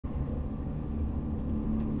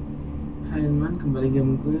Hai teman, kembali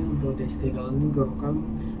game gue Bro Deste. Kali ini gue rekam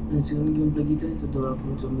melanjutkan gameplay kita itu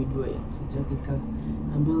Walking Zombie 2 ya. Sejak kita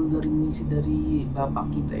ambil dari misi dari bapak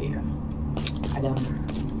kita ya, Adam.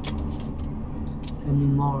 Tell me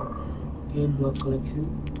more. Oke, blood collection.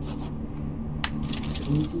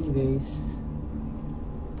 Ini sih guys,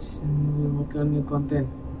 bukan new content.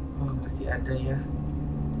 Oh, pasti ada ya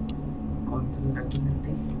konten lagi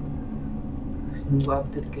nanti. Harus nunggu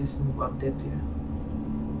update guys, nunggu update ya.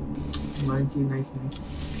 Manji, nice. No.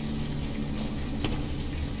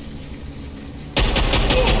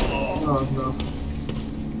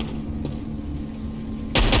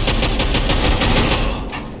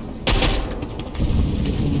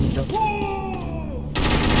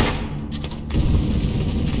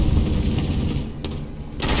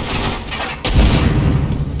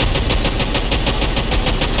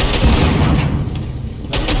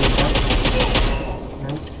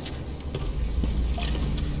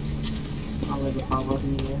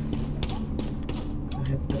 Powernya ya,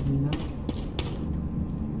 head terminal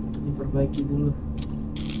diperbaiki dulu.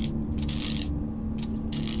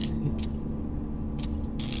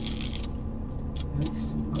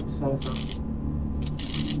 Nice, salah.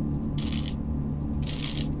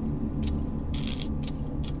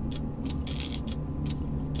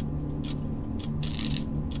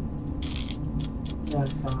 Ya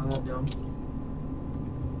salah dong.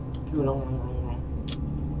 Oke, ulang.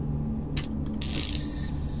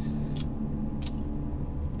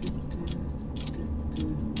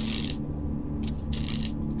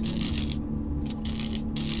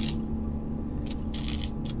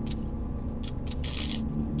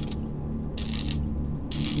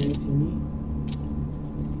 Dari sini,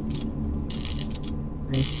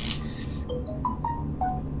 nice,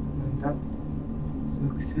 mantap,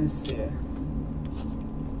 sukses ya.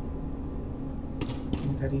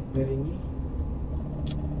 Kita repair ini.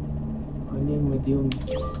 Oh, ini yang medium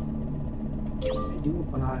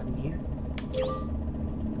apa lah ini ya?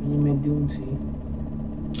 Ini medium sih.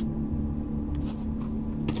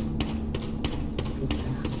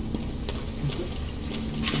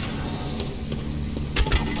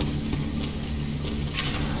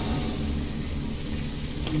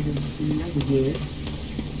 Di sini aja dia.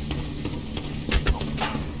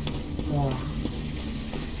 Wah,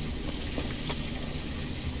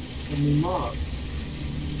 minimal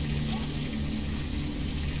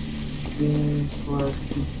for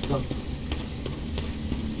system.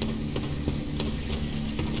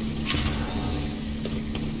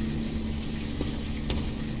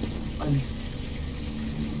 Oh,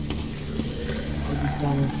 bisa.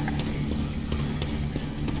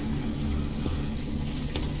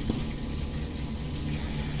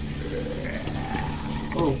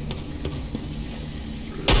 Oh,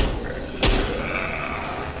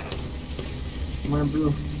 mana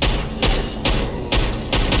bro?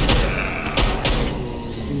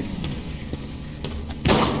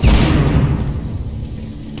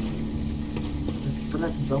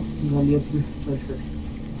 Telat dong, nggak lihat gue. Sorry.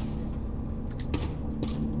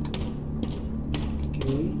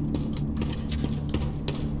 Oke.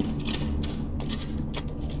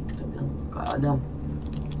 Kita bilang ke Adam.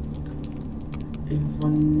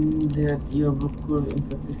 Even that your cure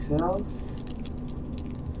infected cells,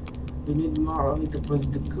 you need more oil to push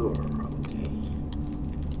the cure. Okay.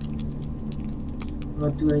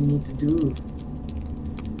 What do I need to do?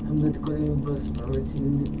 I'm going to call you blood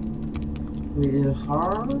sprawling with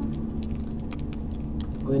her.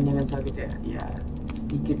 Oh, ini kan sakit ya? Ya,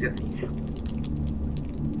 sedikit ya nih.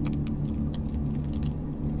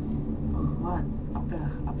 Oh, what?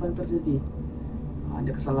 Apa yang terjadi? Oh,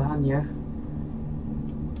 ada kesalahan ya.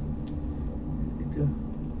 Itu.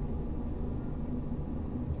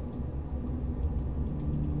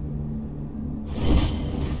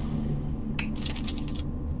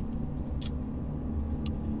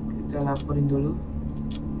 Kita laporin dulu.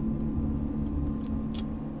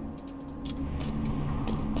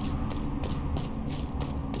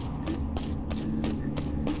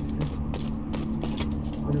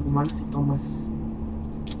 Udah kemana sih Thomas?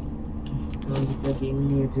 Oke, kita lanjut lagi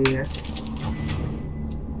ini aja ya.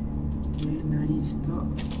 Oke, nice toh.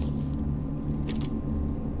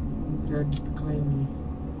 Kita klaim nih.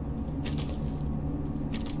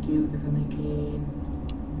 Skill kita naikin.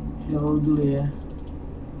 Heal dulu ya.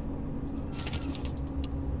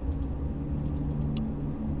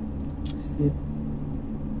 Sip.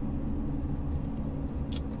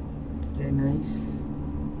 Oke, nice.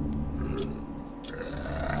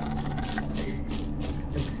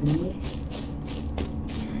 Cek sini.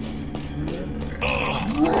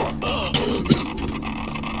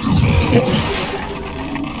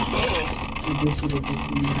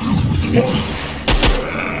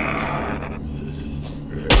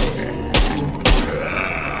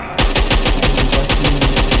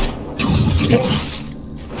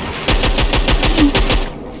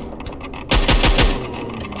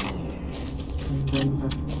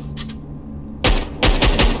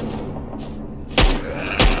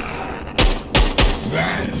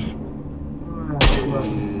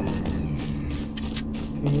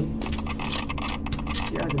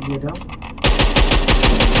 Ya ada dia dong.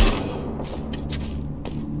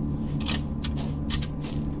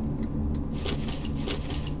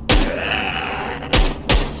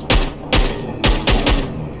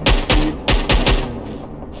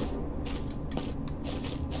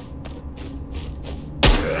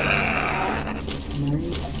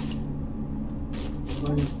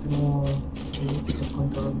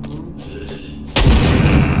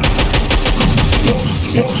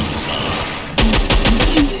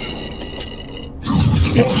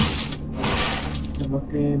 Kita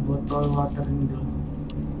pakai botol water ini dulu.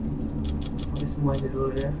 Pakai semua aja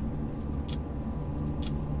dulu ya.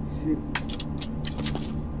 Sip.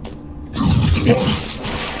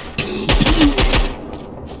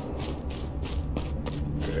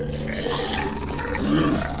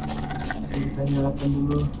 Kita nyalakan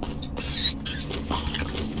dulu.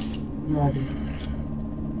 Nggak ada.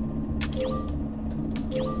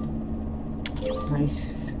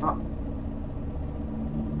 Nice, stop.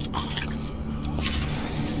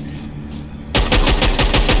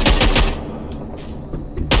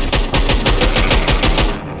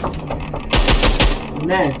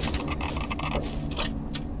 Nah,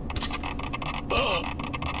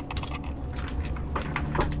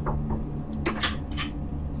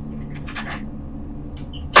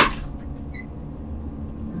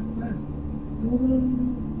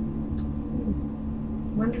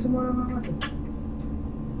 mana semua tuh?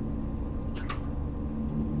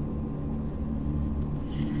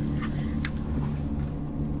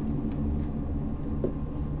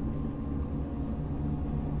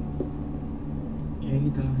 Oke,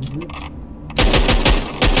 kita lanjut.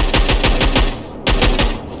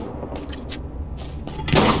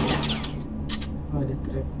 Oh, ada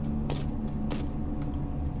trap.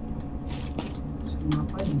 Sama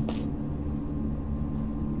apa ini?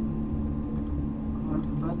 Keluar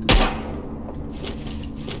ke batu.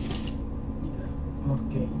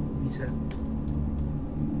 Oke, bisa.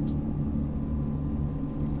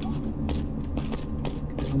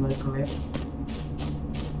 Kita kembali ke lab.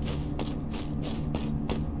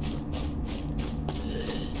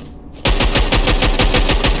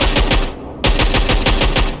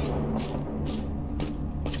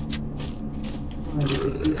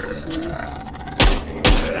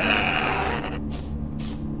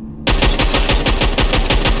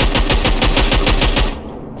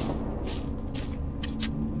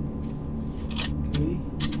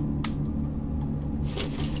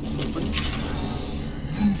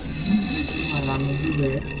 Lama juga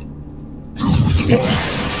ya.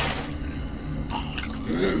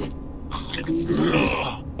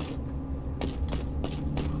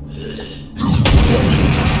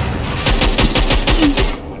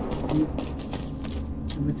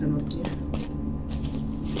 Coba cenutnya.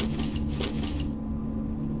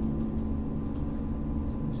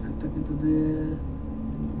 Santak itu the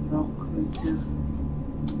rocket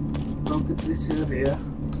launcher ya.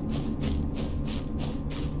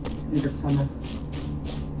 Tidak sana.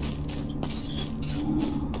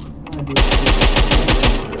 Aduh.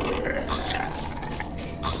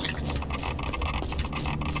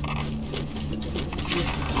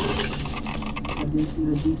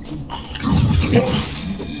 Radiasi.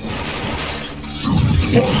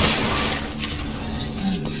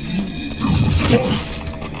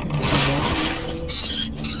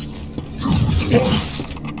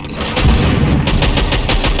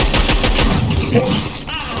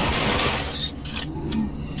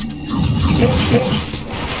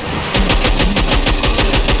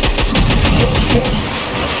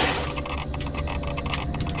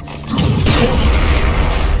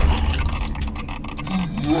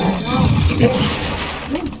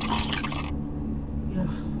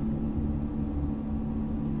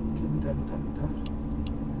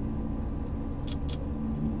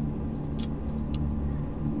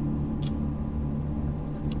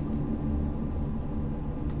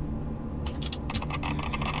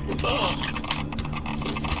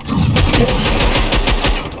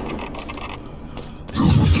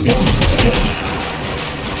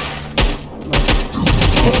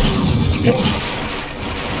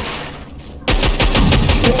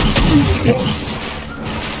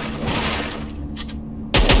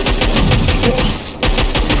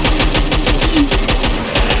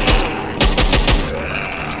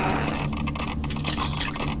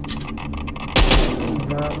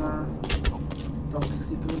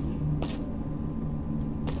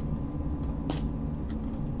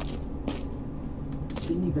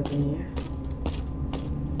 Sini katanya ya.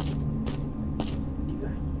 Ini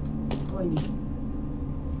kah? Oh ini.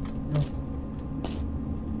 No.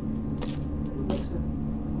 Nggak usah.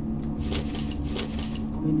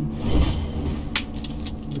 Oh ini.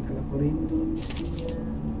 Kita laporin dulu misinya.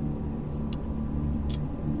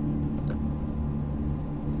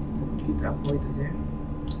 Kita avoid aja.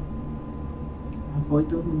 Avoid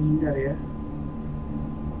itu menghindar ya.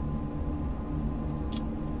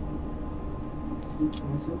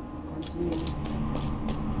 Masuk kunci.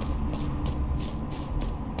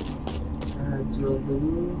 Nah, jual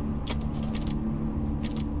dulu.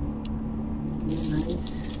 Oke,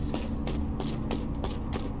 nice.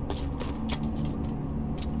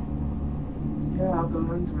 Ya,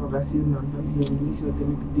 teman-teman, terima kasih nonton video ini.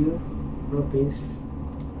 Silahkan video, bro, peace.